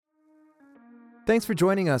Thanks for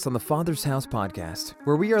joining us on the Father's House podcast,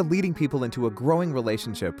 where we are leading people into a growing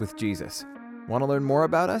relationship with Jesus. Want to learn more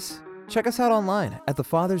about us? Check us out online at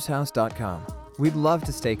thefathershouse.com. We'd love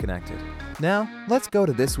to stay connected. Now, let's go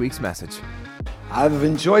to this week's message. I've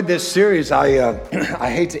enjoyed this series. I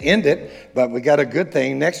hate to end it, but we got a good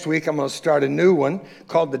thing. Next week, I'm going to start a new one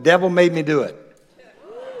called The Devil Made Me Do It.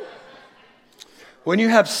 When you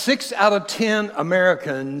have 6 out of 10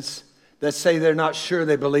 Americans that say they're not sure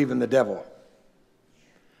they believe in the devil,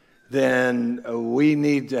 then we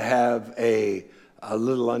need to have a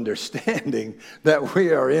little understanding that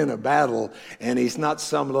we are in a battle, and he's not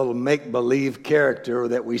some little make-believe character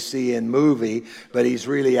that we see in movie, but he's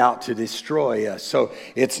really out to destroy us. So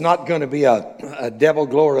it's not going to be a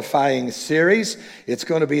devil-glorifying series. It's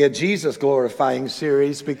going to be a Jesus-glorifying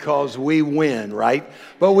series because we win, right?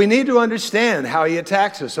 But we need to understand how he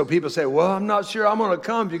attacks us. So people say, well, I'm not sure I'm going to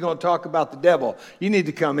come if you're going to talk about the devil. You need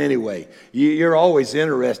to come anyway. You're always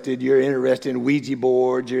interested. You're interested in Ouija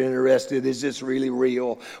boards. You're interested, is this really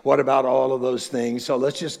real? What about all of those things? So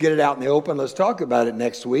let's just get it out in the open. Let's talk about it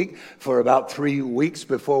next week for about 3 weeks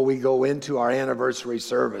before we go into our anniversary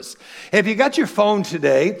service. If you got your phone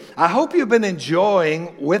today, I hope you've been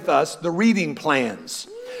enjoying with us the reading plans.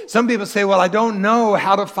 Some people say, well, I don't know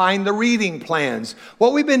how to find the reading plans.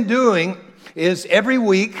 What we've been doing is every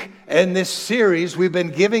week in this series, we've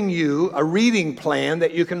been giving you a reading plan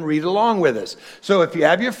that you can read along with us. So if you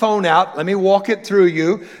have your phone out, let me walk with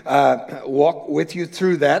you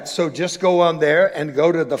through that. So just go on there and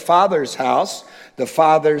go to the Father's House,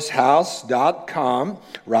 thefathershouse.com,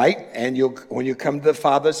 right? And when you come to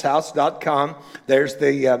thefathershouse.com, there's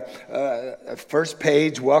the first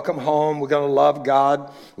page, welcome home. We're going to love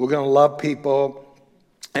God. We're going to love people.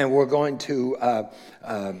 And we're going to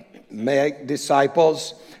make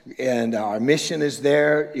disciples, and our mission is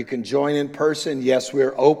there. You can join in person. Yes,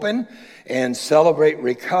 we're open. And Celebrate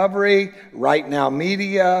Recovery, Right Now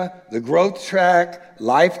Media, the Growth Track,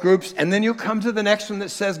 Life Groups, and then you'll come to the next one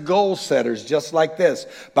that says Goal Setters, just like this,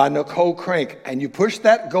 by Nicole Crank. And you push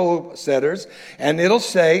that Goal Setters, and it'll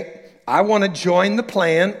say, I want to join the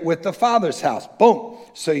plan with the Father's House. Boom.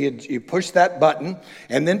 So you push that button,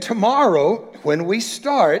 and then tomorrow, when we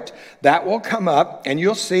start, that will come up, and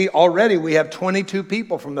you'll see already we have 22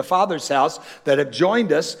 people from the Father's House that have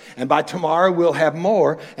joined us, and by tomorrow we'll have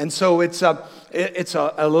more. And so it's a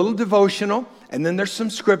little devotional, and then there's some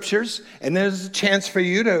scriptures, and there's a chance for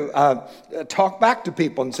you to talk back to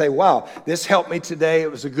people and say, wow, this helped me today.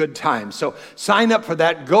 It was a good time. So sign up for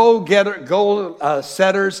that. Goal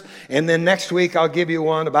setters, and then next week I'll give you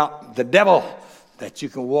one about the devil, that you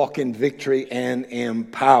can walk in victory and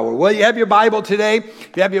empower. Well, you have your Bible today.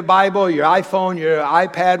 If you have your Bible, your iPhone, your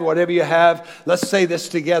iPad, whatever you have, let's say this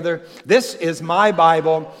together. This is my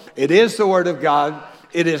Bible. It is the Word of God.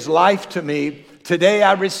 It is life to me. Today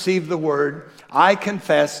I receive the Word. I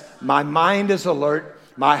confess. My mind is alert.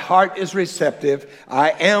 My heart is receptive.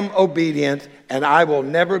 I am obedient, and I will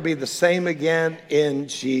never be the same again in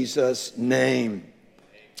Jesus' name.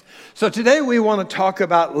 So today we want to talk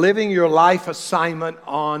about living your life assignment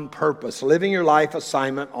on purpose. Living your life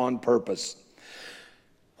assignment on purpose.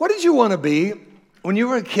 What did you want to be when you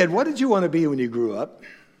were a kid? What did you want to be when you grew up?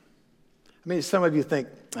 I mean, some of you think,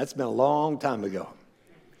 that's been a long time ago.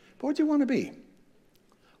 But what did you want to be?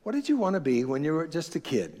 What did you want to be when you were just a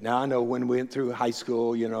kid? Now, I know when we went through high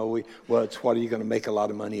school, it's what are you going to make a lot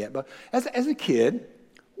of money at? But as a kid,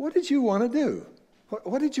 what did you want to do?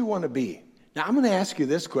 What did you want to be? Now, I'm going to ask you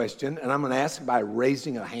this question, and I'm going to ask it by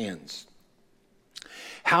raising of hands.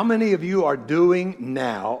 How many of you are doing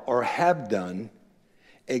now or have done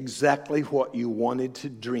exactly what you wanted to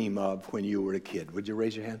dream of when you were a kid? Would you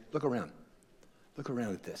raise your hand? Look around. Look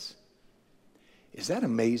around at this. Is that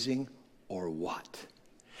amazing or what?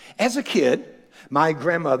 As a kid, my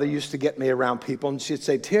grandmother used to get me around people, and she'd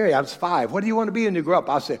say, Terry, I was 5. What do you want to be when you grow up?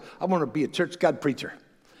 I'd say, I want to be a church God preacher.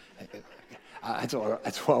 That's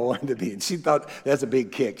what I wanted to be. And she thought that's a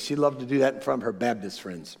big kick. She loved to do that in front of her Baptist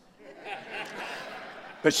friends.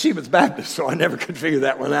 But she was Baptist, so I never could figure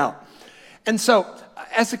that one out. And so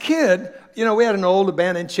as a kid, we had an old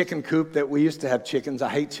abandoned chicken coop that we used to have chickens. I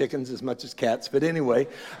hate chickens as much as cats. But anyway,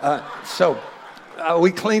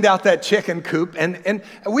 we cleaned out that chicken coop. And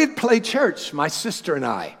we'd play church, my sister and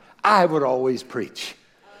I. I would always preach.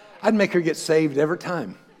 I'd make her get saved every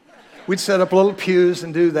time. We'd set up little pews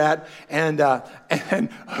and do that, and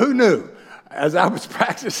who knew, as I was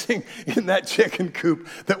practicing in that chicken coop,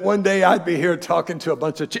 that one day I'd be here talking to a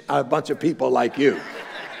bunch of people like you.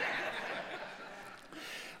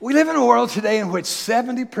 We live in a world today in which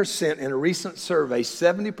 70%, in a recent survey,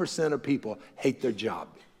 70% of people hate their job.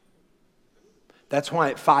 That's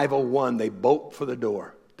why at 5:01 they bolt for the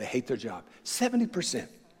door. They hate their job. 70%.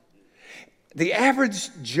 The average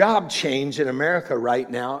job change in America right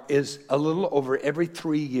now is a little over every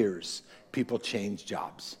 3 years, people change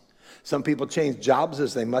jobs. Some people change jobs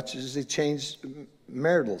as much as they change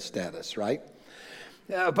marital status, right?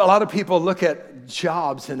 But a lot of people look at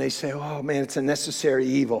jobs and they say, oh man, it's a necessary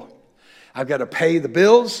evil. I've got to pay the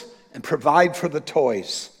bills and provide for the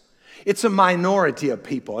toys. It's a minority of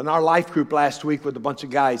people. In our life group last week with a bunch of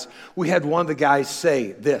guys, we had one of the guys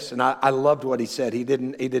say this, and I loved what he said. He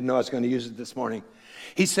didn't know I was going to use it this morning.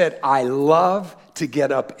 He said, I love to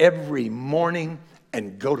get up every morning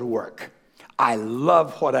and go to work. I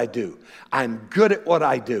love what I do. I'm good at what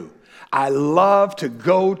I do. I love to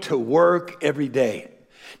go to work every day.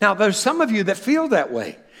 Now, there's some of you that feel that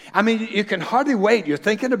way. I mean, you can hardly wait. You're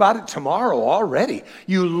thinking about it tomorrow already.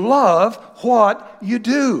 You love what you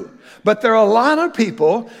do. But there are a lot of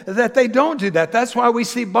people that they don't do that. That's why we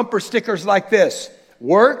see bumper stickers like this.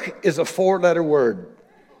 Work is a 4-letter word.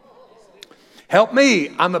 Help me,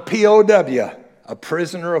 I'm a POW, a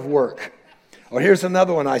prisoner of work. Or here's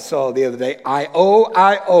another one I saw the other day. I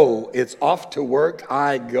owe, it's off to work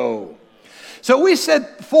I go. So we said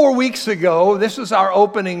 4 weeks ago, this was our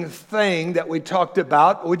opening thing that we talked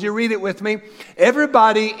about. Would you read it with me?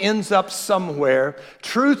 Everybody ends up somewhere.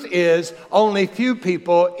 Truth is, only few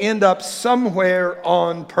people end up somewhere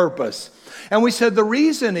on purpose. And we said the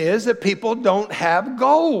reason is that people don't have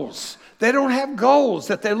goals. They don't have goals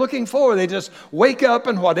that they're looking for. They just wake up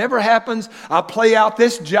and whatever happens, I'll play out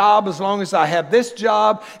this job as long as I have this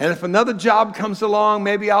job. And if another job comes along,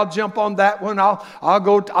 maybe I'll jump on that one.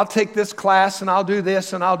 I'll take this class and I'll do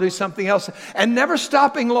this and I'll do something else. And never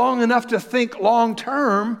stopping long enough to think long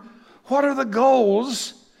term, what are the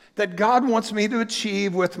goals that God wants me to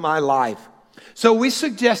achieve with my life? So we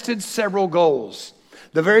suggested several goals.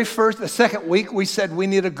 The second week, we said we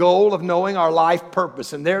need a goal of knowing our life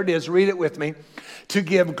purpose. And there it is. Read it with me. To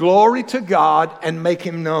give glory to God and make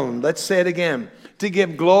Him known. Let's say it again. To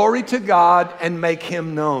give glory to God and make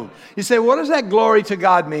Him known. You say, what does that glory to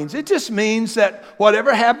God mean? It just means that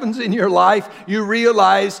whatever happens in your life, you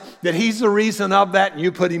realize that He's the reason of that and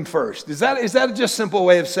you put Him first. Is that a just simple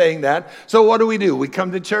way of saying that? So what do? We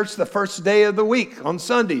come to church the first day of the week on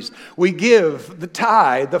Sundays. We give the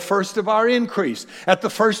tithe, the first of our increase. At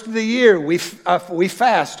the first of the year, we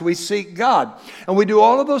fast, we seek God. And we do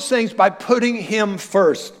all of those things by putting Him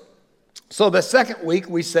first. So the second week,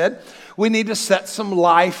 we said, we need to set some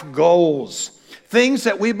life goals, things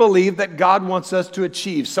that we believe that God wants us to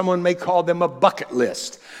achieve. Someone may call them a bucket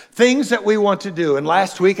list, things that we want to do. And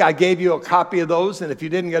last week I gave you a copy of those, and if you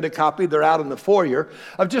didn't get a copy, they're out in the foyer,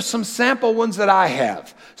 of just some sample ones that I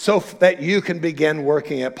have so that you can begin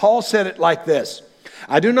working it. Paul said it like this,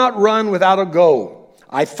 I do not run without a goal.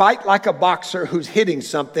 I fight like a boxer who's hitting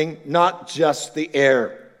something, not just the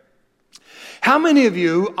air. How many of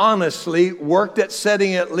you honestly worked at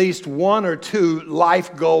setting at least 1 or 2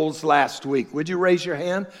 life goals last week? Would you raise your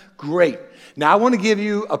hand? Great. Now I want to give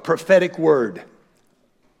you a prophetic word.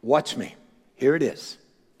 Watch me. Here it is.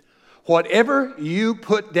 Whatever you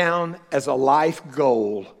put down as a life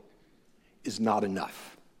goal is not enough.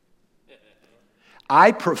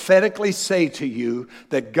 I prophetically say to you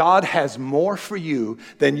that God has more for you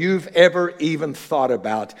than you've ever even thought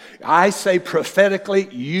about. I say prophetically,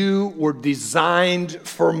 you were designed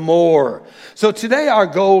for more. So today our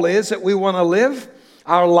goal is that we want to live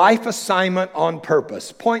our life assignment on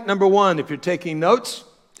purpose. Point number 1, if you're taking notes,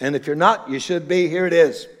 and if you're not, you should be, here it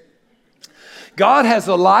is. God has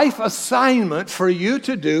a life assignment for you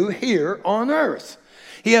to do here on earth.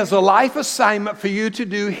 He has a life assignment for you to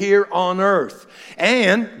do here on earth.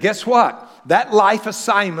 And guess what? That life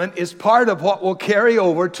assignment is part of what will carry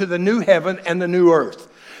over to the new heaven and the new earth.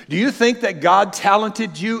 Do you think that God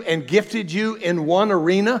talented you and gifted you in one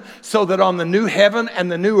arena so that on the new heaven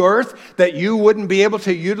and the new earth that you wouldn't be able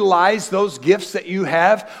to utilize those gifts that you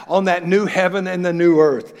have on that new heaven and the new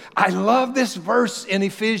earth? I love this verse in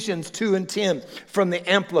Ephesians 2:10 from the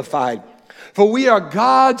Amplified. For we are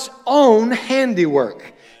God's own handiwork,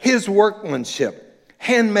 His workmanship,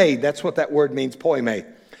 handmade, that's what that word means, poime,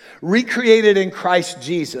 recreated in Christ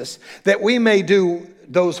Jesus, that we may do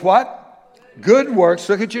those what? Good works.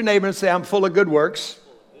 Look at your neighbor and say, I'm full of good works,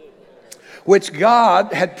 which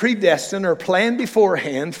God had predestined or planned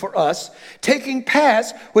beforehand for us, taking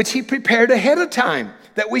paths which He prepared ahead of time,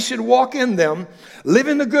 that we should walk in them,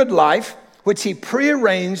 living a good life, which he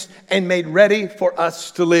prearranged and made ready for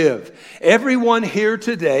us to live. Everyone here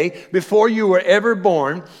today, before you were ever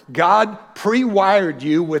born, God pre-wired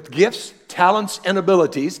you with gifts, talents, and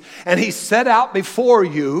abilities, and he set out before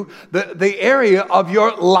you the area of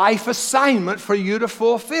your life assignment for you to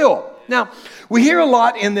fulfill. Now, we hear a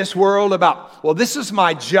lot in this world about, well, this is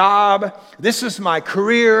my job, this is my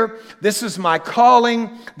career, this is my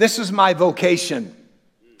calling, this is my vocation.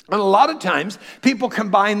 And a lot of times, people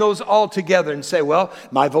combine those all together and say, well,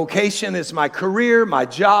 my vocation is my career, my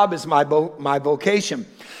job is my vocation.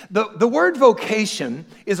 The word vocation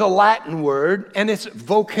is a Latin word, and it's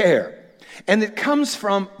vocare. And it comes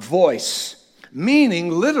from voice, meaning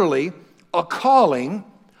literally a calling,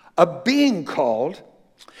 a being called.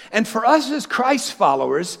 And for us as Christ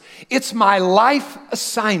followers, it's my life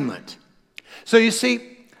assignment. So you see,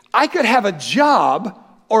 I could have a job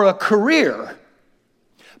or a career,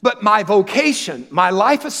 but my vocation, my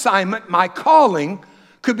life assignment, my calling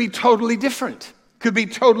could be totally different. Could be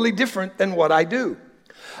totally different than what I do.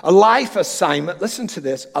 A life assignment, listen to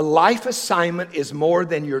this, a life assignment is more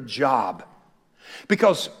than your job.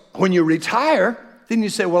 Because when you retire, then you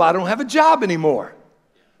say, well, I don't have a job anymore.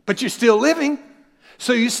 But you're still living.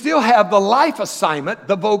 So you still have the life assignment,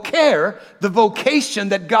 the vocare, the vocation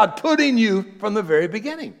that God put in you from the very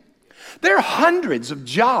beginning. There are hundreds of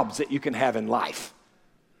jobs that you can have in life.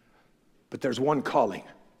 But there's one calling,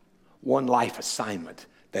 one life assignment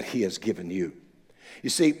that he has given you. You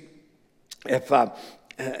see, if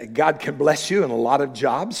God can bless you in a lot of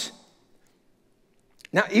jobs,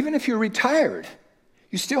 now even if you're retired,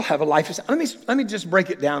 you still have a life assignment. Let me just break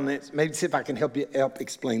it down and maybe see if I can help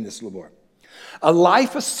explain this a little more. A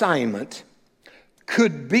life assignment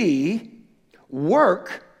could be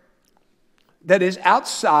work that is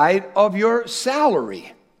outside of your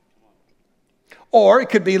salary. Or it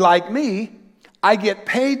could be like me, I get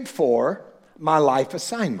paid for my life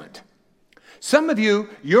assignment. Some of you,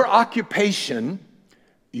 your occupation,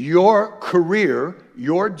 your career,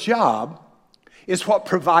 your job is what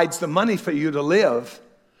provides the money for you to live,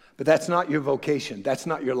 but that's not your vocation. That's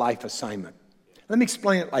not your life assignment. Let me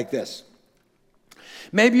explain it like this.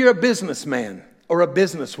 Maybe you're a businessman or a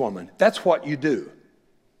businesswoman. That's what you do.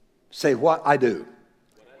 Say, what I do.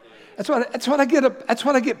 That's what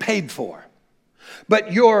I get paid for.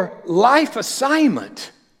 But your life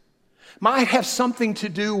assignment might have something to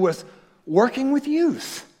do with working with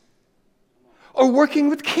youth or working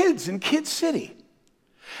with kids in Kid City.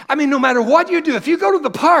 I mean, no matter what you do, if you go to the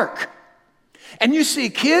park and you see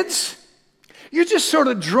kids, you're just sort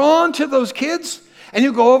of drawn to those kids. And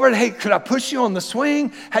you go over and, hey, could I push you on the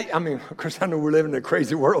swing? Hey, I mean, of course, I know we're living in a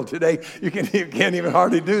crazy world today. You can't even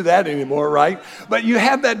hardly do that anymore, right? But you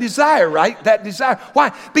have that desire, right? That desire.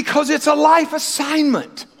 Why? Because it's a life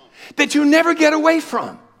assignment that you never get away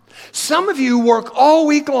from. Some of you work all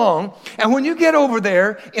week long, and when you get over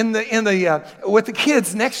there with the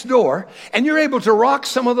kids next door, and you're able to rock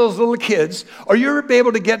some of those little kids, or you're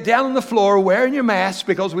able to get down on the floor wearing your mask,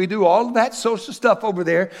 because we do all of that social stuff over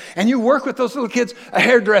there, and you work with those little kids. A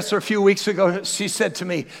hairdresser a few weeks ago, she said to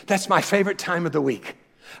me, that's my favorite time of the week.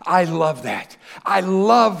 I love that. I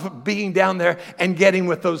love being down there and getting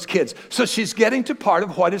with those kids. So she's getting to part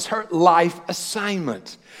of what is her life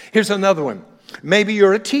assignment. Here's another one. Maybe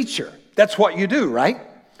you're a teacher. That's what you do, right?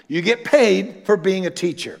 You get paid for being a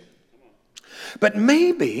teacher. But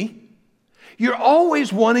maybe you're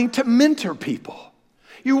always wanting to mentor people.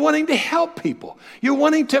 You're wanting to help people. You're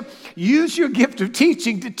wanting to use your gift of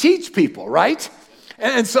teaching to teach people, right?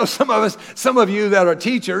 And so some of you that are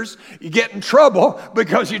teachers, you get in trouble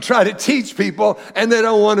because you try to teach people and they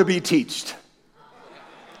don't want to be taught.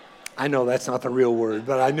 I know that's not the real word,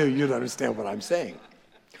 but I knew you'd understand what I'm saying.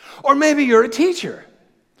 Or maybe you're a teacher,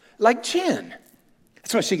 like Jen.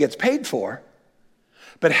 That's what she gets paid for.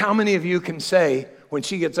 But how many of you can say, when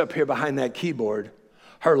she gets up here behind that keyboard,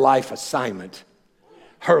 her life assignment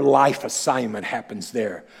happens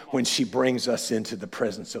there when she brings us into the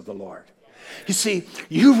presence of the Lord? You see,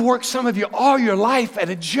 you've worked, some of you, all your life at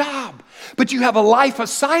a job, but you have a life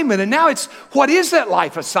assignment. And now it's, what is that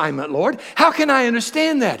life assignment, Lord? How can I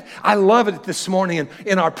understand that? I love it this morning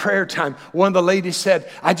in our prayer time. One of the ladies said,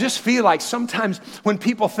 I just feel like sometimes when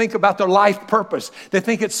people think about their life purpose, they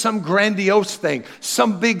think it's some grandiose thing,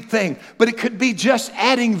 some big thing, but it could be just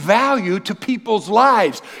adding value to people's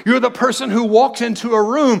lives. You're the person who walks into a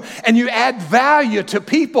room and you add value to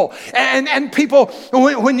people. And people,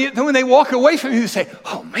 when they walk away from you, they say,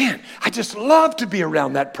 oh man, I just love to be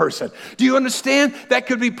around that person. Do you understand that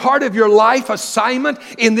could be part of your life assignment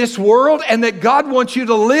in this world, and that God wants you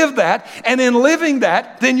to live that, and in living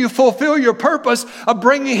that, then you fulfill your purpose of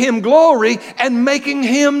bringing Him glory and making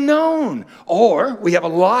Him known. Or we have a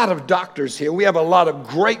lot of doctors here. We have a lot of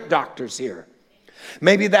great doctors here.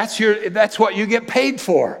 Maybe that's what you get paid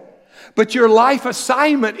for. But your life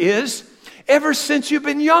assignment is, ever since you've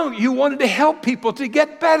been young, you wanted to help people to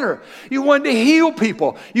get better. You wanted to heal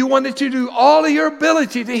people. You wanted to do all of your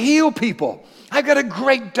ability to heal people. I got a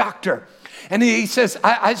great doctor. And he says,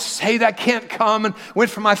 I hate I can't come, and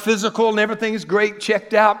went for my physical and everything's great,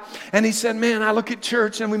 checked out. And he said, man, I look at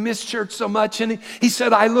church and we miss church so much. And he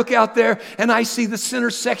said, I look out there and I see the center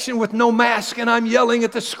section with no mask, and I'm yelling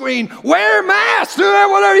at the screen, wear mask,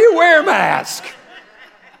 whatever you wear mask.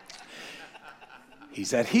 He's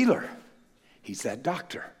that healer. He's that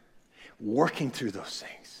doctor working through those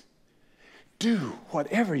things. Do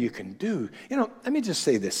whatever you can do. Let me just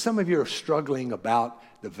say this. Some of you are struggling about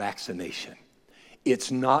the vaccination.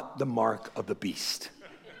 It's not the mark of the beast.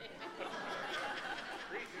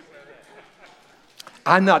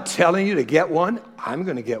 I'm not telling you to get one. I'm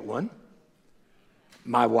going to get one.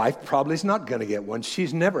 My wife probably is not going to get one.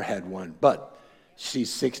 She's never had one, but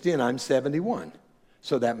she's 60 and I'm 71.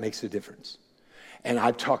 So that makes a difference. And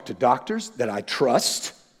I've talked to doctors that I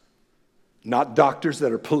trust, not doctors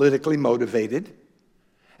that are politically motivated.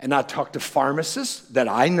 And I talk to pharmacists that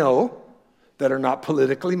I know that are not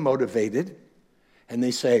politically motivated. And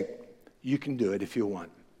they say, you can do it if you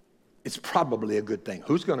want. It's probably a good thing.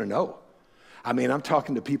 Who's going to know? I mean, I'm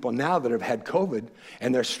talking to people now that have had COVID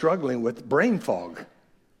and they're struggling with brain fog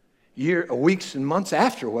weeks and months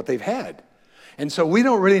after what they've had. And so we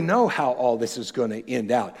don't really know how all this is going to end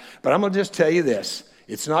out. But I'm going to just tell you this.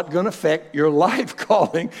 It's not going to affect your life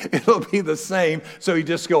calling. It'll be the same. So you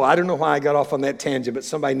just go, I don't know why I got off on that tangent, but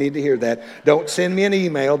somebody need to hear that. Don't send me an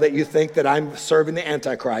email that you think that I'm serving the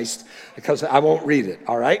Antichrist, because I won't read it,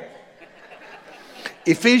 all right?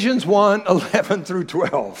 Ephesians 1:11 through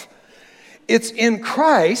 12. It's in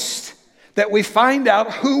Christ that we find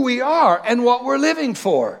out who we are and what we're living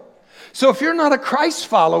for. So if you're not a Christ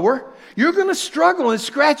follower, you're going to struggle and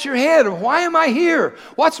scratch your head. Why am I here?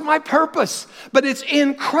 What's my purpose? But it's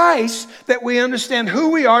in Christ that we understand who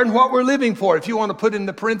we are and what we're living for. If you want to put in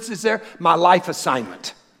the parentheses there, my life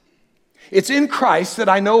assignment. It's in Christ that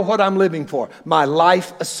I know what I'm living for, my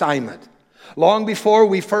life assignment. Long before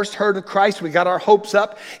we first heard of Christ, we got our hopes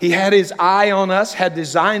up. He had His eye on us, had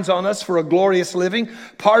designs on us for a glorious living.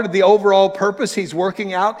 Part of the overall purpose He's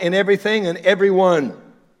working out in everything and everyone.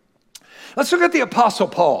 Let's look at the Apostle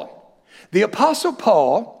Paul. The Apostle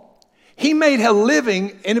Paul, he made a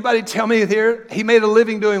living. Anybody tell me here? He made a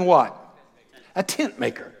living doing what? A tent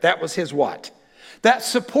maker. That was his what? That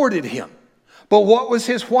supported him. But what was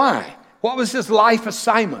his why? What was his life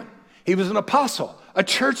assignment? He was an apostle, a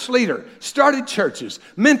church leader, started churches,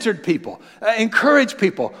 mentored people, encouraged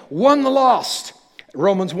people, won the lost.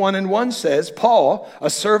 Romans 1:1 says, Paul, a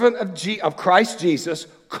servant of Christ Jesus,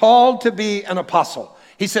 called to be an apostle.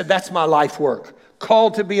 He said, that's my life work.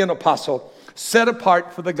 Called to be an apostle, set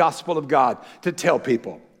apart for the gospel of God to tell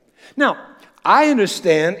people. Now, I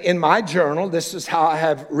understand in my journal, this is how I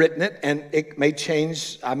have written it, and it may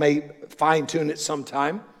change, I may fine-tune it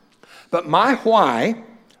sometime, but my why,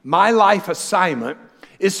 my life assignment,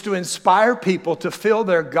 is to inspire people to fill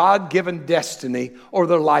their God-given destiny or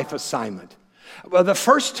their life assignment. Well, the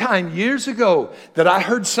first time years ago that I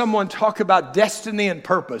heard someone talk about destiny and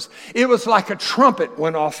purpose, it was like a trumpet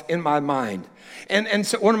went off in my mind. And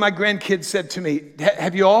so one of my grandkids said to me,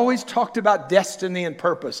 have you always talked about destiny and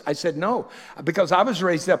purpose? I said, no, because I was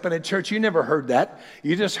raised up in a church. You never heard that.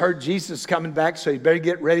 You just heard Jesus coming back, so you better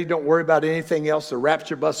get ready. Don't worry about anything else. The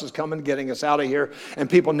rapture bus is coming, getting us out of here. And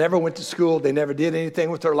people never went to school. They never did anything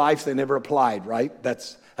with their lives. They never applied, right?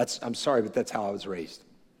 I'm sorry, but that's how I was raised.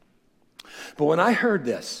 But when I heard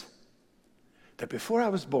this, that before I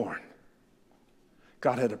was born,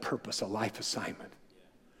 God had a purpose, a life assignment,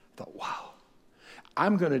 I thought, wow.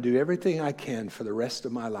 I'm going to do everything I can for the rest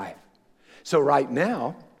of my life. So right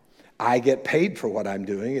now, I get paid for what I'm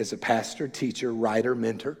doing as a pastor, teacher, writer,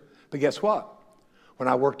 mentor. But guess what? When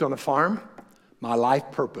I worked on a farm, my life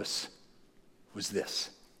purpose was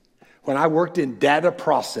this. When I worked in data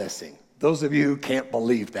processing, those of you who can't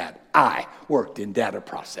believe that, I worked in data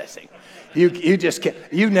processing. You just can't.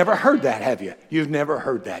 You've never heard that, have you? You've never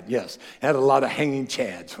heard that, yes. I had a lot of hanging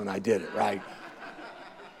chads when I did it, right?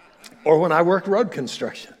 Or when I worked road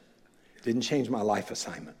construction. Didn't change my life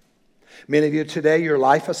assignment. Many of you today, your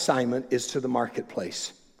life assignment is to the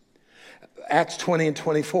marketplace. Acts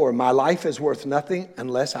 20:24, my life is worth nothing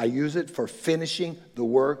unless I use it for finishing the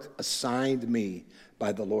work assigned me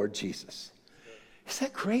by the Lord Jesus. Is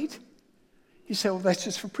that great? You say, well, that's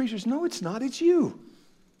just for preachers. No, it's not. It's you.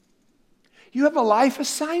 You have a life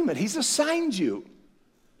assignment. He's assigned you.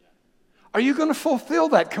 Are you going to fulfill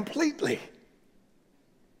that completely?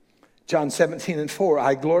 John 17:4,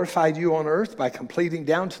 I glorified you on earth by completing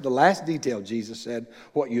down to the last detail, Jesus said,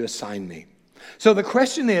 what you assigned me. So the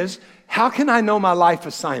question is, how can I know my life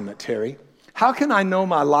assignment, Terry? How can I know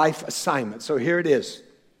my life assignment? So here it is.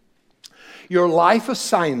 Your life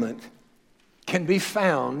assignment can be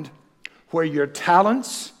found where your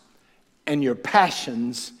talents and your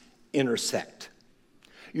passions intersect.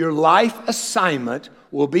 Your life assignment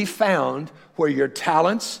will be found where your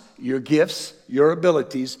talents, your gifts, your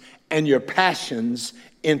abilities, and your passions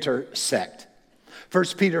intersect.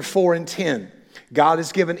 1 Peter 4:10. God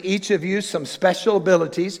has given each of you some special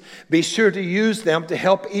abilities. Be sure to use them to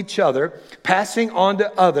help each other, passing on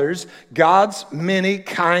to others God's many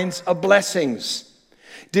kinds of blessings.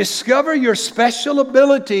 Discover your special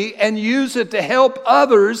ability and use it to help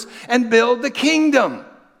others and build the kingdom.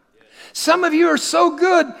 Some of you are so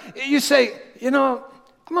good, you say, I'm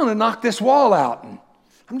going to knock this wall out and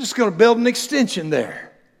I'm just going to build an extension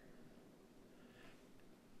there.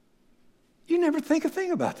 You never think a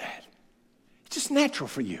thing about that. It's just natural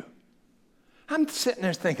for you. I'm sitting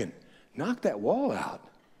there thinking, knock that wall out.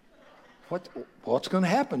 What's going to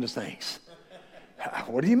happen to things?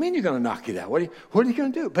 What do you mean you're going to knock it out? What are you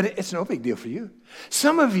going to do? But it's no big deal for you.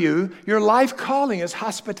 Some of you, your life calling is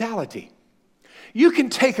hospitality. You can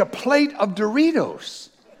take a plate of Doritos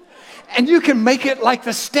and you can make it like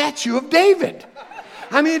the statue of David.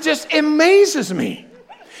 I mean, it just amazes me.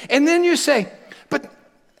 And then you say, but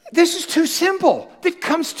this is too simple. It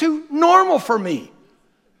comes too normal for me.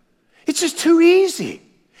 It's just too easy.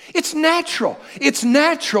 It's natural. It's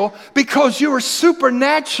natural because you are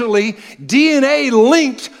supernaturally DNA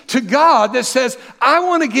linked to God that says, I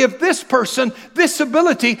want to give this person this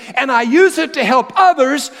ability and I use it to help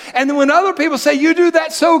others. And then when other people say, you do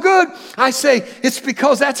that so good, I say, it's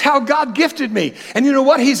because that's how God gifted me. And you know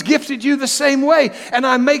what? He's gifted you the same way. And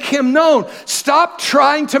I make him known. Stop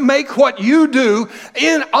trying to make what you do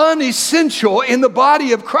unessential in the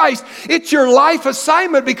body of Christ. It's your life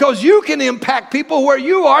assignment because you can impact people where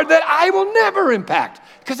you are that I will never impact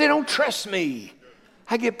because they don't trust me.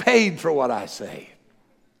 I get paid for what I say.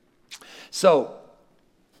 So,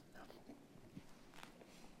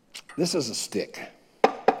 this is a stick.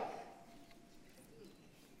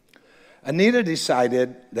 Anita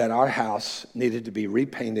decided that our house needed to be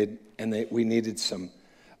repainted and that we needed some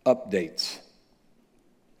updates.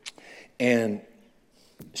 And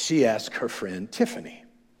she asked her friend Tiffany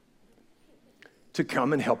to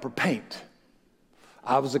come and help her paint.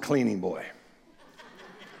 I was a cleaning boy.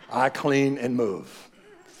 I clean and move.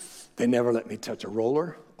 They never let me touch a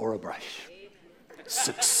roller or a brush.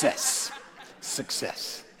 Success.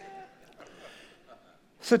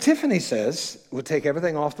 So Tiffany says, we'll take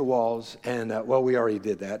everything off the walls and, we already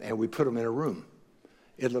did that, and we put them in a room.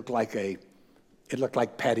 It looked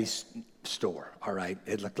like Patty's store, all right?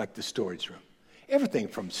 It looked like the storage room. Everything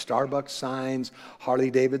from Starbucks signs, Harley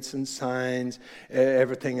Davidson signs,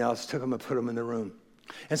 everything else, took them and put them in the room.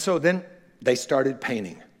 And so then they started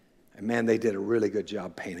painting. And man, they did a really good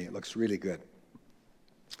job painting. It looks really good.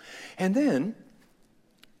 And then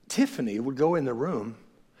Tiffany would go in the room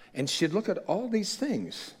and she'd look at all these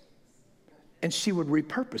things and she would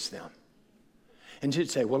repurpose them. And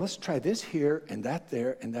she'd say, well, let's try this here and that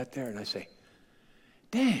there and that there. And I say,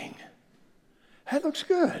 dang, that looks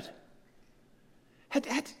good.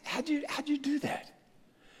 How'd you do that?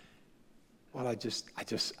 Well, I just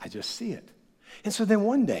see it. And so then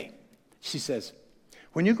one day, she says,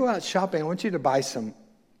 when you go out shopping, I want you to buy some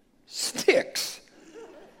sticks.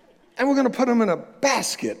 And we're going to put them in a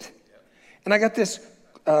basket. And I got this,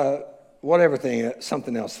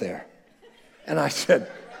 something else there. And I said,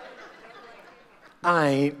 I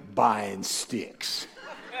ain't buying sticks.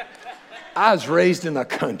 I was raised in the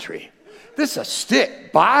country. This is a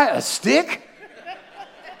stick. Buy a stick?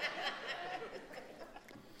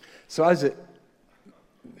 So I was at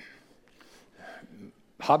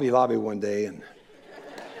Hobby Lobby one day, and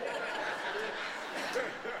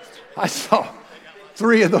I saw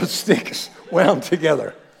 3 of those sticks wound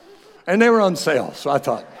together, and they were on sale. So I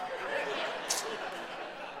thought,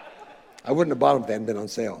 I wouldn't have bought them if they hadn't been on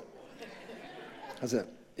sale. I said,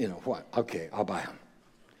 what? Okay, I'll buy them.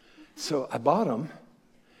 So I bought them,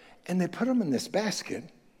 and they put them in this basket.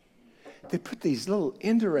 They put these little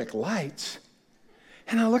indirect lights,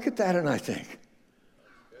 and I look at that and I think,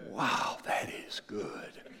 wow, that is good.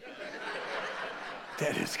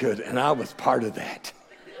 That is good. And I was part of that.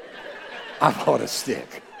 I bought a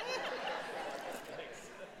stick.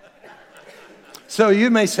 So you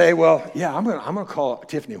may say, well, yeah, I'm gonna call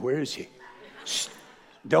Tiffany. Where is she? Shh.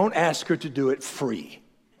 Don't ask her to do it free.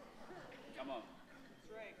 Come on.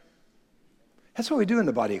 That's what we do in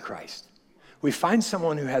the body of Christ. We find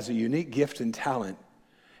someone who has a unique gift and talent,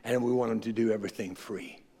 and we want them to do everything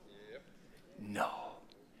free. Yep. No.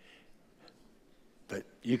 But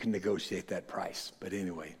you can negotiate that price. But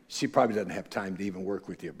anyway, she probably doesn't have time to even work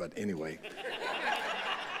with you. But anyway.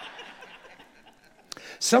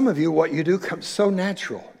 Some of you, what you do comes so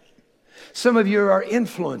natural. Some of you are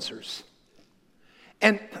influencers.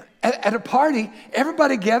 And at a party,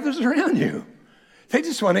 everybody gathers around you. They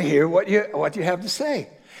just want to hear what you have to say.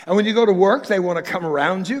 And when you go to work, they want to come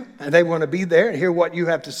around you, and they want to be there and hear what you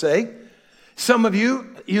have to say. Some of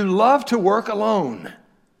you, you love to work alone.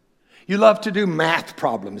 You love to do math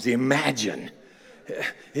problems, imagine.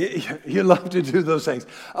 You love to do those things.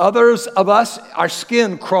 Others of us, our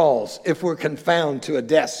skin crawls if we're confined to a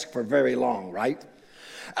desk for very long, right?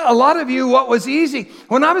 A lot of you, what was easy,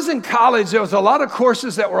 when I was in college, there was a lot of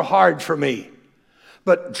courses that were hard for me.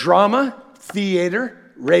 But drama,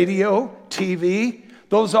 theater, radio, TV,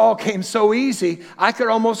 those all came so easy, I could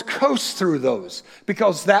almost coast through those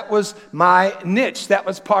because that was my niche. That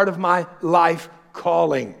was part of my life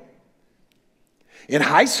calling. In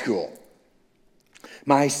high school,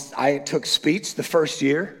 I took speech the first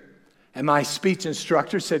year, and my speech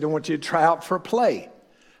instructor said, I want you to try out for a play.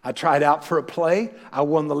 I tried out for a play. I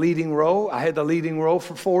won the leading role. I had the leading role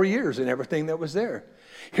for 4 years and everything that was there.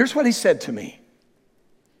 Here's what he said to me.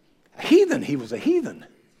 A heathen. He was a heathen.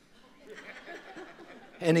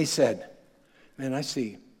 And he said, man, I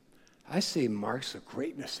see marks of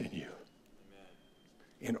greatness in you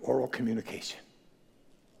in oral communication.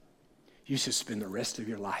 You should spend the rest of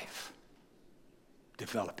your life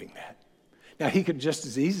developing that. Now, he could just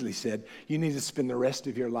as easily said, you need to spend the rest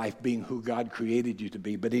of your life being who God created you to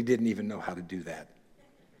be, but he didn't even know how to do that.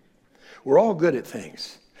 We're all good at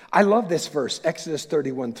things. I love this verse, Exodus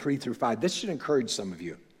 31, 3-5. This should encourage some of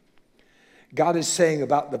you. God is saying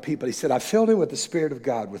about the people, he said, I filled him with the Spirit of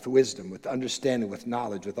God, with wisdom, with understanding, with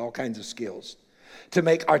knowledge, with all kinds of skills, to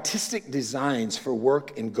make artistic designs for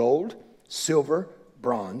work in gold, silver,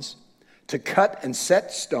 bronze, to cut and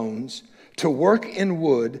set stones, to work in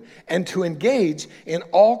wood, and to engage in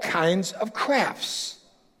all kinds of crafts.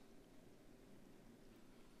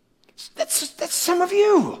 That's some of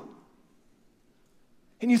you.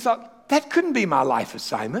 And you thought, that couldn't be my life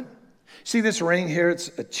assignment. See this ring here? It's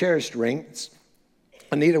a cherished ring.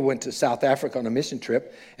 Anita went to South Africa on a mission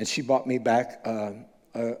trip, and she bought me back a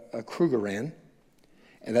Krugerrand,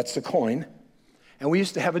 and that's the coin. And we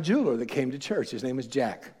used to have a jeweler that came to church. His name was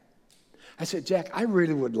Jack. I said, Jack, I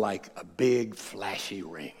really would like a big, flashy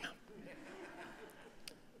ring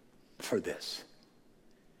for this.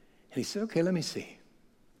 And he said, okay, let me see.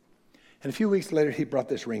 And a few weeks later, he brought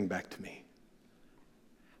this ring back to me.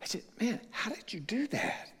 I said, man, how did you do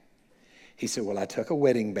that? He said, well, I took a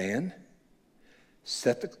wedding band,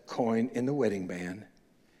 set the coin in the wedding band,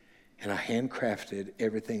 and I handcrafted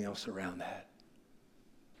everything else around that.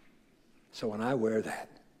 So when I wear that,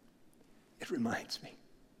 it reminds me,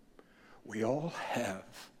 we all have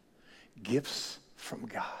gifts from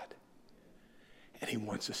God, and he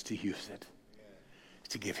wants us to use it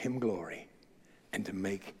to give him glory and to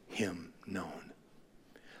make him known.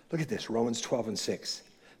 Look at this, Romans 12:6.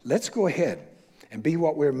 Let's go ahead and be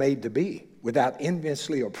what we're made to be without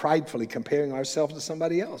enviously or pridefully comparing ourselves to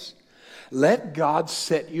somebody else. Let God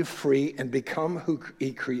set you free and become who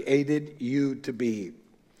he created you to be.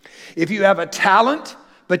 If you have a talent,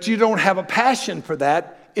 but you don't have a passion for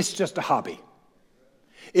that, it's just a hobby.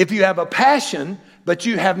 If you have a passion, but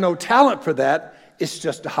you have no talent for that, it's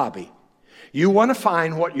just a hobby. You want to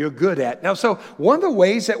find what you're good at. Now, so one of the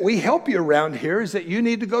ways that we help you around here is that you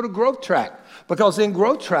need to go to Growth Track. Because in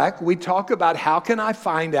Growth Track, we talk about how can I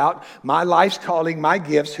find out my life's calling, my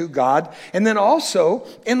gifts, who God, and then also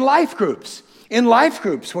in life groups. In life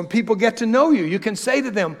groups, when people get to know you, you can say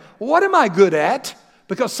to them, what am I good at?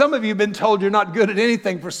 Because some of you have been told you're not good at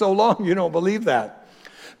anything for so long, you don't believe that.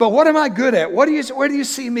 But what am I good at? Where do you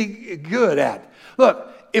see me good at? Look,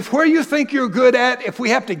 if where you think you're good at, if we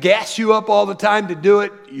have to gas you up all the time to do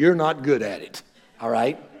it, you're not good at it, all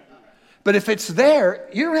right? But if it's there,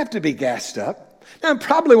 you don't have to be gassed up. Now, it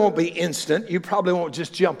probably won't be instant. You probably won't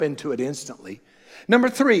just jump into it instantly. Number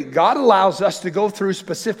 3, God allows us to go through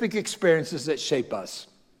specific experiences that shape us.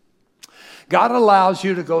 God allows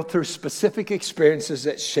you to go through specific experiences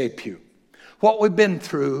that shape you. What we've been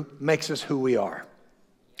through makes us who we are.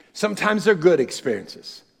 Sometimes they're good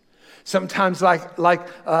experiences. Sometimes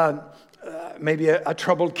maybe a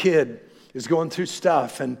troubled kid is going through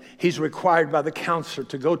stuff and he's required by the counselor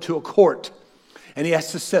to go to a court. And he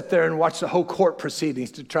has to sit there and watch the whole court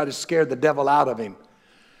proceedings to try to scare the devil out of him.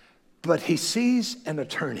 But he sees an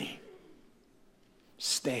attorney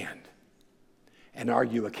stand and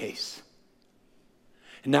argue a case.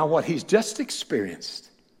 And now what he's just experienced,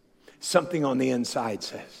 something on the inside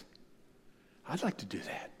says, I'd like to do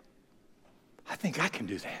that. I think I can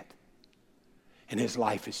do that. And his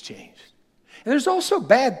life has changed. And there's also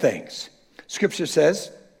bad things. Scripture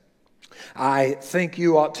says, I think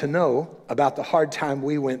you ought to know about the hard time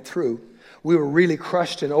we went through. We were really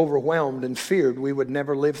crushed and overwhelmed and feared we would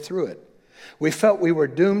never live through it. We felt we were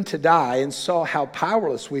doomed to die and saw how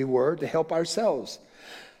powerless we were to help ourselves.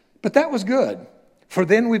 But that was good, for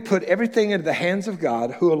then we put everything into the hands of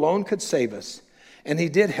God, who alone could save us. And he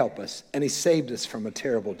did help us, and he saved us from a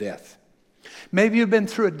terrible death. Maybe you've been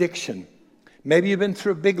through addiction. Maybe you've been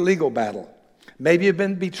through a big legal battle. Maybe you've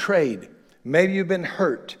been betrayed. Maybe you've been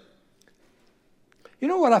hurt. You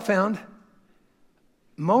know what I found?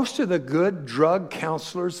 Most of the good drug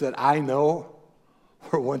counselors that I know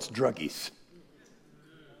were once druggies.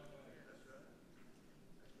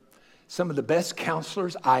 Some of the best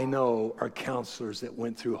counselors I know are counselors that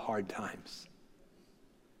went through hard times.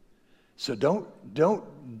 So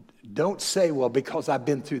don't say, well, because I've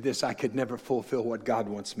been through this, I could never fulfill what God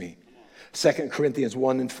wants me. 2 Corinthians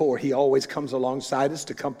 1:4, he always comes alongside us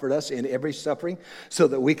to comfort us in every suffering so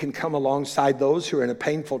that we can come alongside those who are in a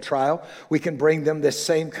painful trial. We can bring them this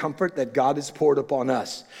same comfort that God has poured upon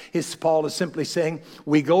us. Paul is simply saying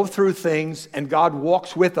we go through things and God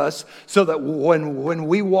walks with us so that when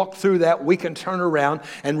we walk through that, we can turn around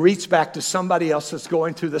and reach back to somebody else that's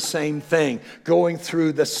going through the same thing, going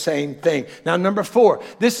through the same thing. Now, number 4,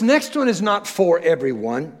 this next one is not for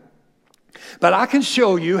everyone. But I can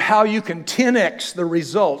show you how you can 10x the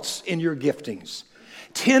results in your giftings.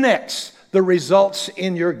 10x the results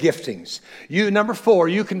in your giftings. Number 4,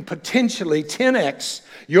 you can potentially 10x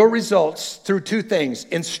your results through 2 things,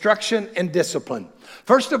 instruction and discipline.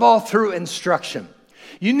 First of all, through instruction.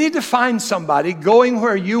 You need to find somebody going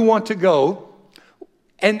where you want to go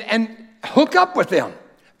and hook up with them.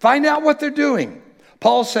 Find out what they're doing.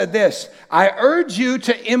 Paul said this, I urge you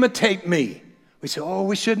to imitate me. We say, oh,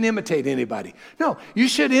 we shouldn't imitate anybody. No, you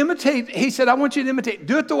should imitate. He said, I want you to imitate.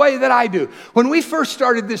 Do it the way that I do. When we first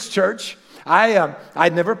started this church,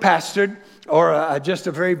 I'd never pastored or just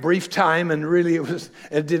a very brief time, and really it was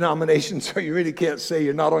a denomination, so you really can't say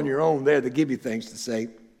you're not on your own there to give you things to say.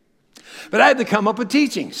 But I had to come up with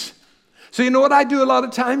teachings. So you know what I do a lot of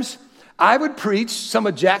times? I would preach some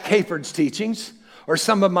of Jack Hayford's teachings or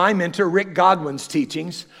some of my mentor, Rick Godwin's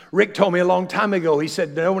teachings. Rick told me a long time ago, he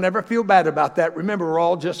said, no one ever feel bad about that. Remember, we're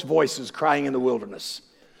all just voices crying in the wilderness.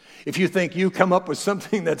 If you think you come up with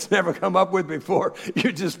something that's never come up with before,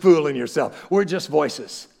 you're just fooling yourself. We're just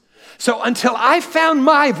voices. So until I found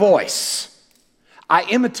my voice, I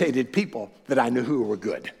imitated people that I knew who were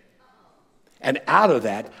good. And out of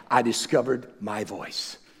that, I discovered my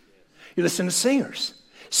voice. You listen to singers.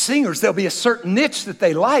 Singers, there'll be a certain niche that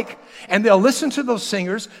they like, and they'll listen to those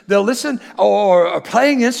singers. They'll listen, or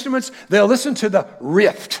playing instruments, they'll listen to the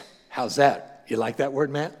riff. How's that? You like that word,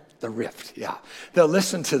 Matt? The riff, yeah. They'll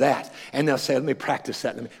listen to that, and they'll say, let me practice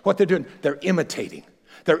that. What they're doing, they're imitating.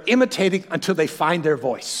 They're imitating until they find their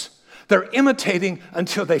voice. They're imitating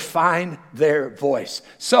until they find their voice.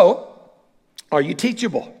 So, are you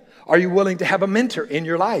teachable? Are you willing to have a mentor in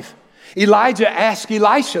your life? Elijah asked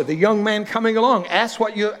Elisha, the young man coming along, ask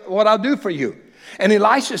what I'll do for you. And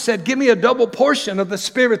Elisha said, give me a double portion of the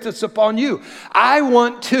spirit that's upon you. I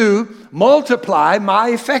want to multiply my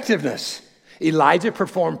effectiveness. Elijah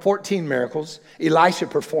performed 14 miracles. Elisha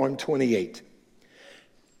performed 28.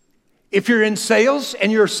 If you're in sales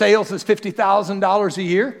and your sales is $50,000 a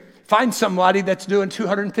year, find somebody that's doing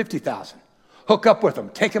 $250,000. Hook up with them.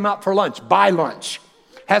 Take them out for lunch. Buy lunch.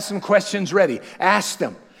 Have some questions ready. Ask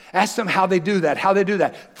them. Ask them how they do that,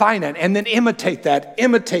 Find it, and then imitate that.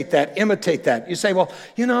 You say, well,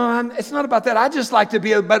 it's not about that. I just like to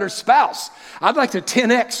be a better spouse. I'd like to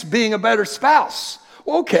 10x being a better spouse.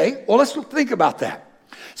 Okay, well, let's think about that.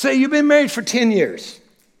 Say you've been married for 10 years.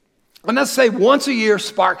 And let's say once a year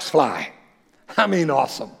sparks fly. I mean,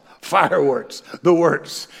 awesome. Fireworks, the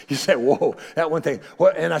works. You say, whoa, that one thing.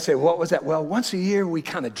 And I say, what was that? Well, once a year we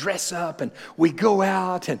kind of dress up and we go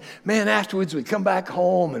out, and man, afterwards we come back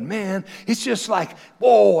home, and man, it's just like,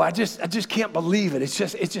 whoa, I just can't believe it. It's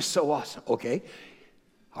just so awesome. Okay.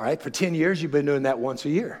 All right, for 10 years you've been doing that once a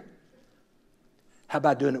year. How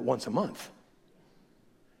about doing it once a month?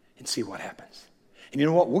 And see what happens. And you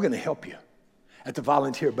know what? We're going to help you. At the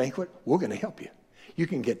volunteer banquet, we're going to help you. You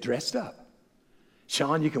can get dressed up.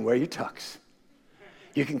 Sean, you can wear your tux.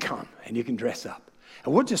 You can come and you can dress up.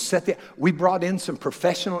 And we'll just set we brought in some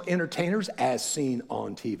professional entertainers as seen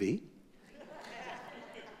on TV.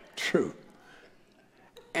 True.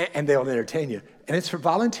 And they'll entertain you. And it's for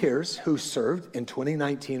volunteers who served in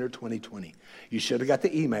 2019 or 2020. You should have got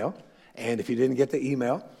the email. And if you didn't get the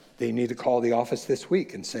email, then you need to call the office this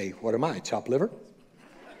week and say, what am I, chopped liver?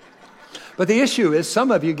 But the issue is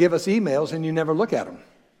some of you give us emails and you never look at them.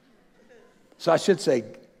 So I should say,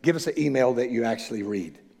 give us an email that you actually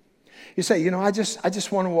read. You say, I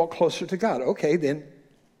just want to walk closer to God. Okay, then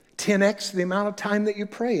 10x the amount of time that you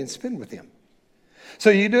pray and spend with him. So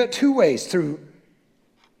you do it two ways, through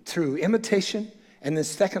imitation, and then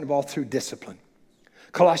second of all, through discipline.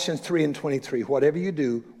 Colossians 3:23, whatever you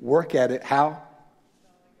do, work at it. How?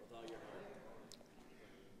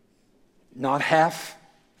 Not half,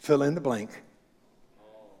 fill in the blank,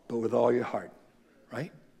 but with all your heart,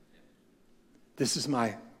 right? This is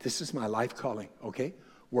my life calling, okay?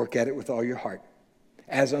 Work at it with all your heart.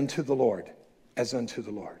 As unto the Lord, as unto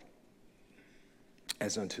the Lord,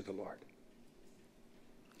 as unto the Lord.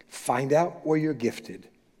 Find out where you're gifted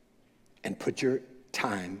and put your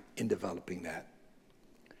time in developing that.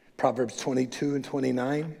 Proverbs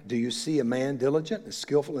 22:29, do you see a man diligent and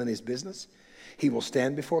skillful in his business? He will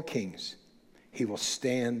stand before kings. He will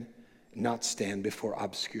not stand before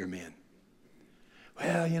obscure men.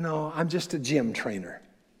 Well, I'm just a gym trainer.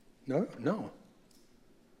 No.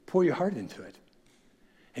 Pour your heart into it.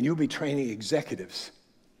 And you'll be training executives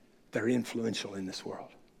that are influential in this world.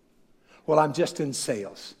 Well, I'm just in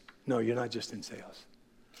sales. No, you're not just in sales.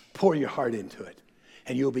 Pour your heart into it.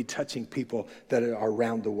 And you'll be touching people that are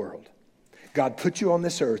around the world. God put you on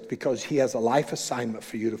this earth because he has a life assignment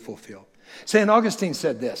for you to fulfill. St. Augustine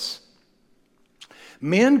said this,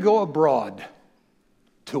 men go abroad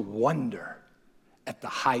to wonder at the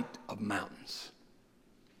height of mountains.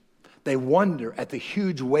 They wonder at the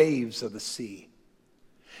huge waves of the sea.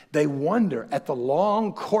 They wonder at the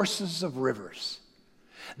long courses of rivers.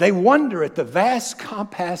 They wonder at the vast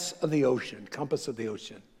compass of the ocean.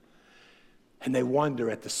 And they wonder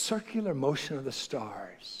at the circular motion of the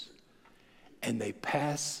stars. And they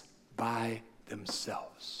pass by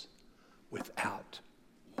themselves without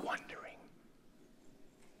wondering.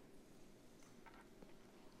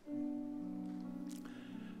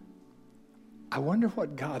 I wonder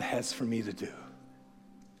what God has for me to do.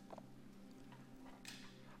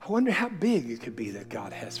 I wonder how big it could be that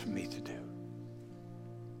God has for me to do.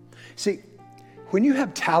 See, when you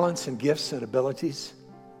have talents and gifts and abilities,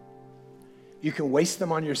 you can waste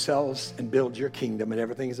them on yourselves and build your kingdom and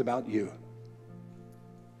everything is about you.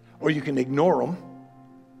 Or you can ignore them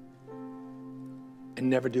and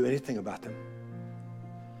never do anything about them.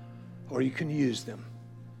 Or you can use them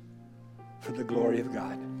for the glory of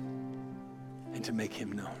God and to make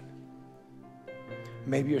him known.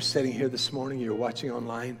 Maybe you're sitting here this morning, you're watching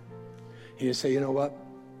online, and you say, you know what?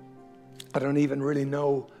 I don't even really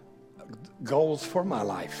know goals for my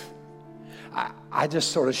life. I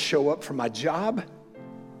just sort of show up for my job.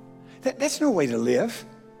 That's no way to live.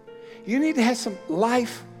 You need to have some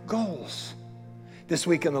life goals. This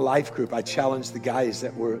week in the life group, I challenged the guys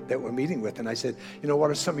that we're meeting with, and I said, what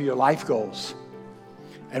are some of your life goals?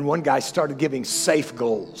 And one guy started giving safe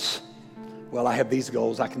goals. Well, I have these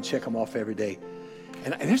goals. I can check them off every day.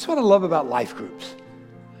 And here's what I love about life groups.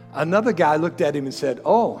 Another guy looked at him and said,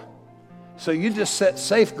 oh, so you just set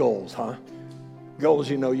safe goals, huh? Goals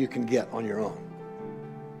you can get on your own.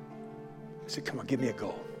 I said, come on, give me a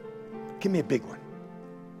goal. Give me a big one.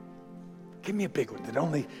 Give me a big one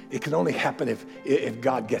that it can only happen if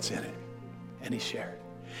God gets in it. And he shared.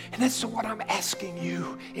 And that's what I'm asking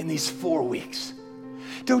you in these 4 weeks.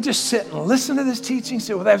 Don't just sit and listen to this teaching.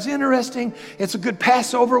 Say, well, that was interesting. It's a good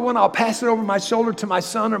Passover one. I'll pass it over my shoulder to my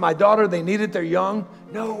son or my daughter. They need it. They're young.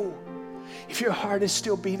 No. If your heart is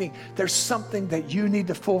still beating, there's something that you need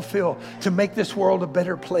to fulfill to make this world a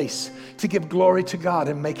better place, to give glory to God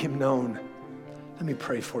and make him known. Let me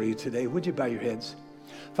pray for you today. Would you bow your heads?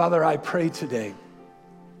 Father, I pray today,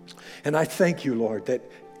 and I thank you, Lord, that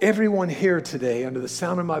everyone here today, under the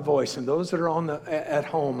sound of my voice, and those that are at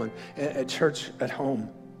home and at church at home,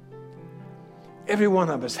 every one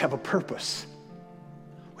of us have a purpose.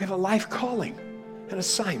 We have a life calling, an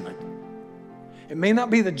assignment. It may not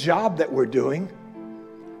be the job that we're doing,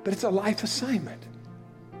 but it's a life assignment.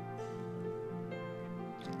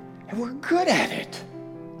 And we're good at it.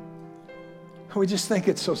 And we just think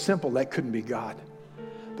it's so simple, that couldn't be God.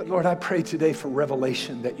 But Lord, I pray today for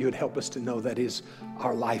revelation that you would help us to know that is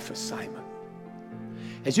our life assignment.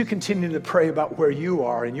 As you continue to pray about where you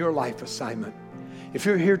are in your life assignment, If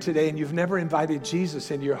you're here today and you've never invited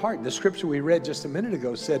Jesus into your heart, the scripture we read just a minute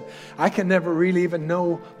ago said, I can never really even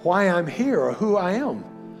know why I'm here or who I am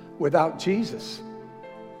without Jesus.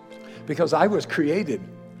 Because I was created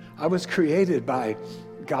by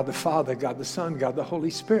God the Father, God the Son, God the Holy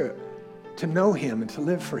Spirit to know Him and to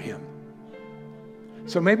live for Him.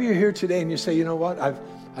 So maybe you're here today and you say, you know what, I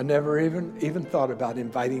never even thought about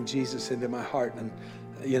inviting Jesus into my heart and,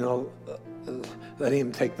 letting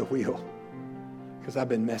Him take the wheel because I've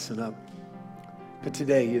been messing up. But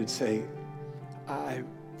today you'd say,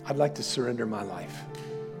 I'd like to surrender my life.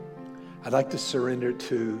 I'd like to surrender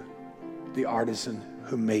to the artisan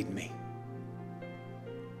who made me,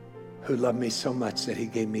 who loved me so much that He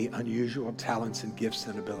gave me unusual talents and gifts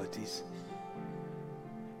and abilities.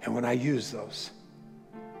 And when I use those,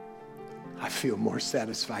 I feel more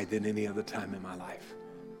satisfied than any other time in my life.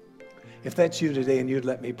 If that's you today and you'd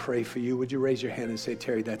let me pray for you, would you raise your hand and say,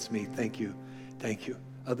 Terry, that's me. Thank you. Thank you.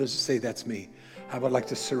 Others say, that's me. I would like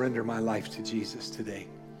to surrender my life to Jesus today.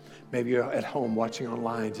 Maybe you're at home watching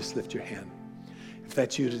online, just lift your hand. If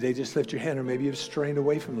that's you today, just lift your hand. Or maybe you've strayed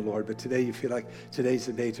away from the Lord, but today you feel like today's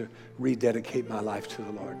the day to rededicate my life to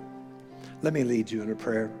the Lord. Let me lead you in a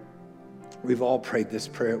prayer. We've all prayed this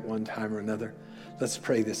prayer at one time or another. Let's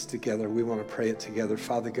pray this together. We want to pray it together.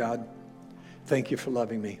 Father God, thank you for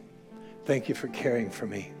loving me. Thank you for caring for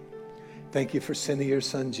me. Thank you for sending your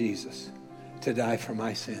Son, Jesus, to die for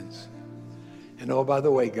my sins. And oh, by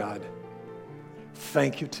the way, God,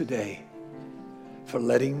 thank you today for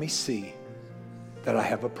letting me see that I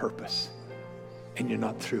have a purpose and you're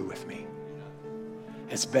not through with me.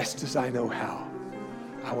 As best as I know how,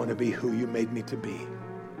 I want to be who you made me to be.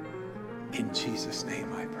 In Jesus'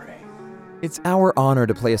 name I pray. It's our honor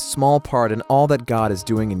to play a small part in all that God is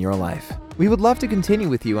doing in your life. We would love to continue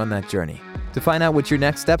with you on that journey. To find out what your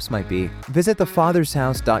next steps might be, visit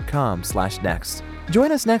thefathershouse.com/next.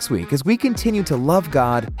 Join us next week as we continue to love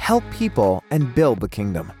God, help people, and build the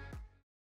kingdom.